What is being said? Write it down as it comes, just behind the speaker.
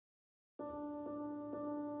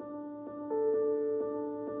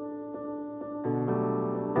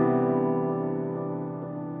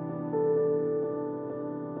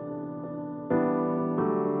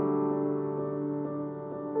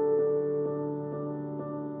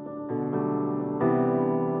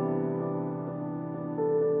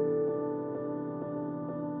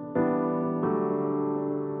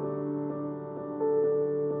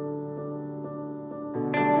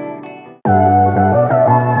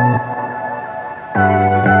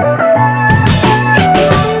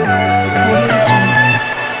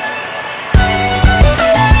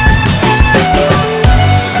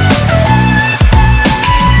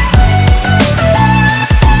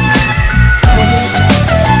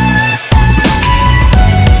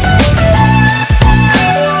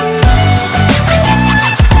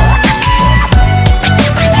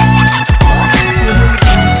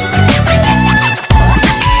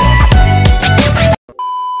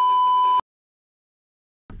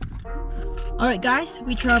Alright guys,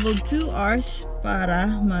 we traveled 2 hours para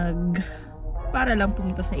lang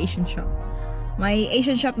pumunta sa Asian shop. May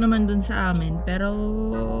Asian shop naman dun sa amin, pero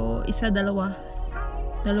dalawa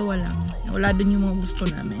lang. Wala dun yung mga gusto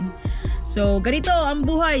namin. So, ganito ang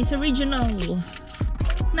buhay sa regional.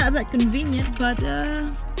 Not that convenient, but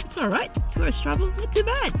it's alright. 2 hours travel, not too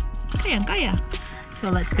bad. Kaya.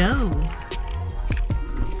 So, let's go.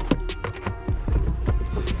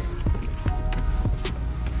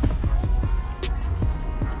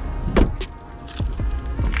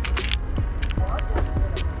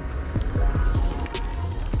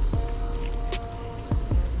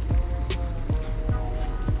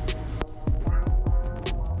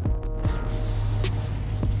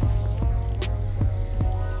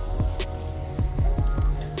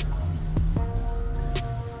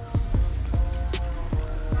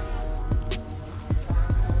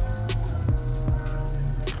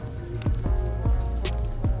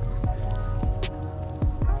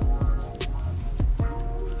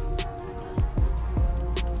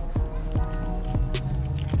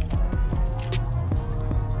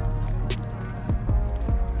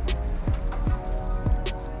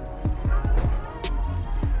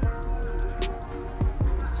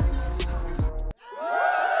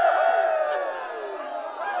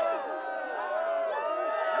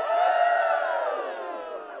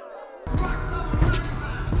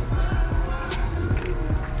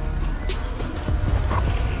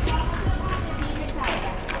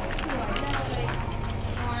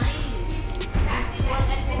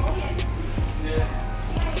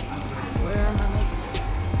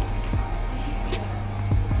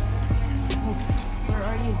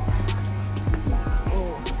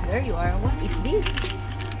 There you are. What is this?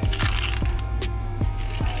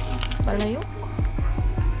 Palayok.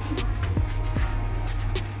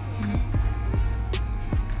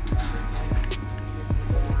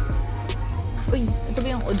 Uy, ito ba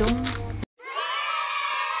yung udong?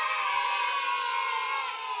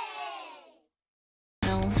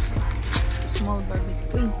 No. Small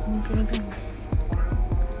barbecue. Uy, may sinigang.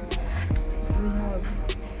 We have...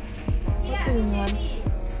 What do we want?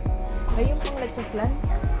 Ayun pang lechoplan.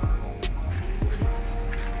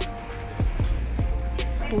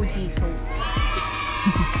 Fuji soap.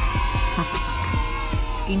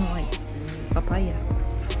 Skin white. Papaya.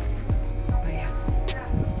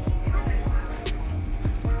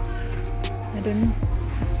 I don't know.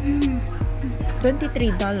 $23.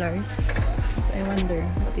 I wonder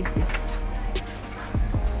what is this?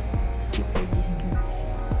 Cheaper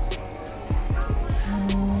distance.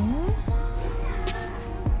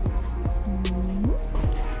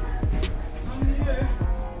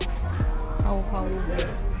 How?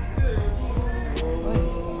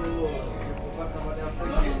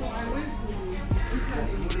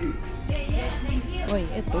 Oy,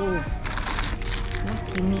 ito.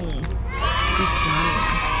 Nakimi. Bigyan.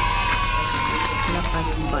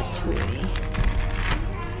 Lakas bachoy.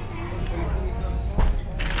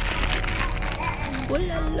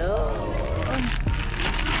 Bulalo.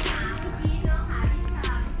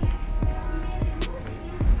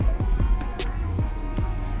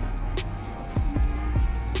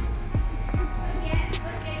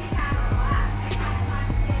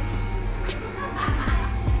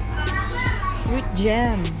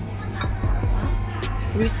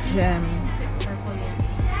 Fruit jam.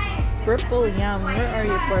 Purple yam. Where are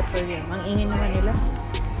you, purple yam? Ang ingin naman nila.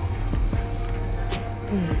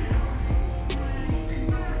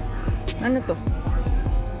 Ano to?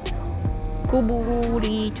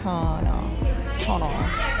 Kuburi chana.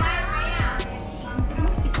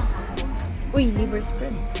 Uy, liver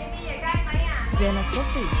spread. Vienna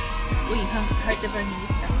sausage. Uy, heart of our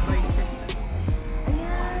knees.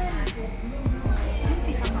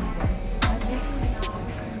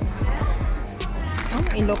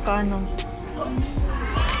 Ilocano.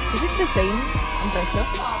 Is it the same ang presyo?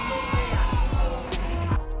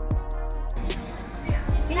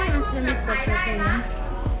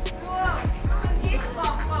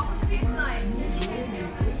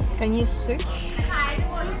 Can you search?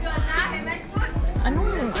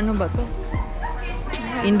 Ano ba to?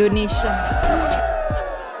 Indonesia.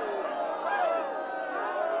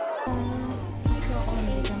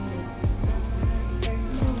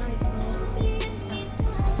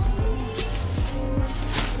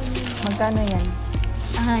 Magkano yan?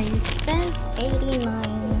 I spent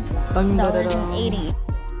 $89.80.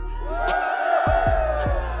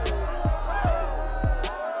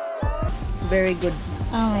 Very good.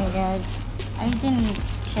 Oh my god. I didn't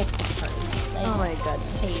check the price. Oh my god.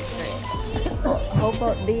 Paid for it. How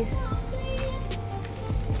about this?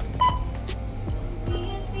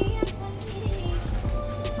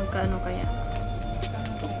 Magkano kaya?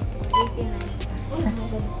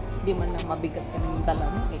 Di man lang mabigat yung dala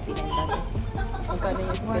mo, $89. Magkano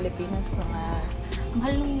yun sa Pilipinas? Mga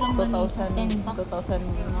Mahal nung lang 2,000 $10.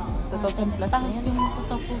 2,000 plus na Tapos yan. yung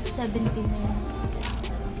puto po, 17 na yun.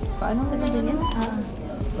 Paano mo na din yan?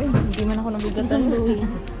 Uy, hindi man ako nabigatan. Isang buwi.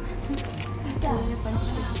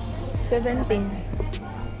 17.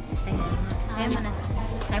 Kaya mo na.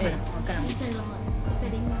 Kaya mo na. Huwag ka lang. Isang lang.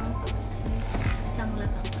 Pwede mo. Isang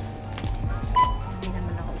lagang. Hindi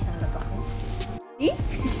naman ako isang lagang.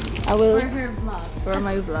 I will For her vlog. for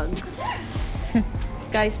my vlog.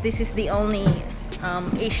 Guys, this is the only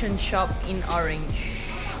Asian shop in Orange.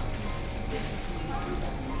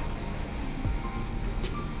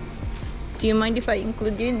 Do you mind if I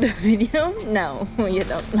include you in the video? No, you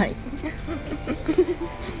don't like.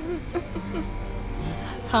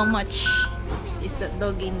 How much is that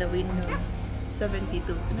dog in the window?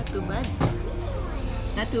 72. Not too bad.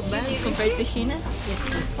 Not too bad compared to Sheena. Yes,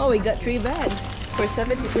 please. Oh, we got 3 bags for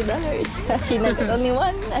 $72. Sheena got only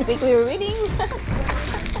 1. I think we were winning.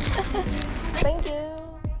 Thank you.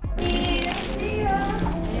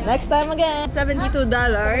 Next time again. $72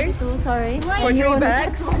 Sorry. for 3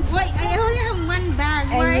 bags. Wait, I only have one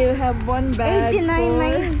bag. And you have 1 bag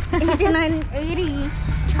for... 89.80.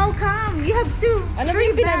 How come? You have two. Ano ba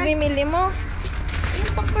yung pinagmimili mo?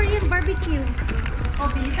 Yung pang Korean barbecue. O,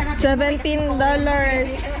 bilisan natin. $17.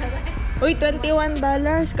 Uy, $21.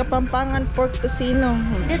 Kapampangan pork tocino.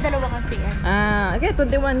 Hindi, dalawa kasi yan. Okay,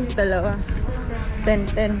 21. Dalawa. 10.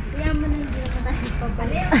 Kaya mo na hindi naman tayo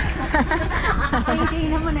pabalik. Hindi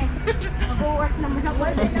naman eh. Mag-work naman ako.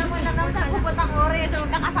 Hindi naman naman tayo pupuntang Korea. So,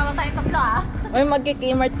 magkakasama tayo tatlo ah. Uy,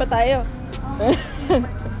 magki-Kmart pa tayo.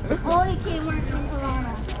 Holy Kmart ng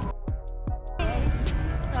Corona.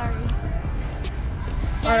 Sorry.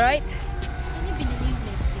 Alright. Ano yung binili yung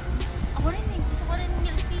milk tea? Ako rin eh. Gusto ko rin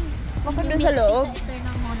milk tea. Bakit dun sa loob? Isa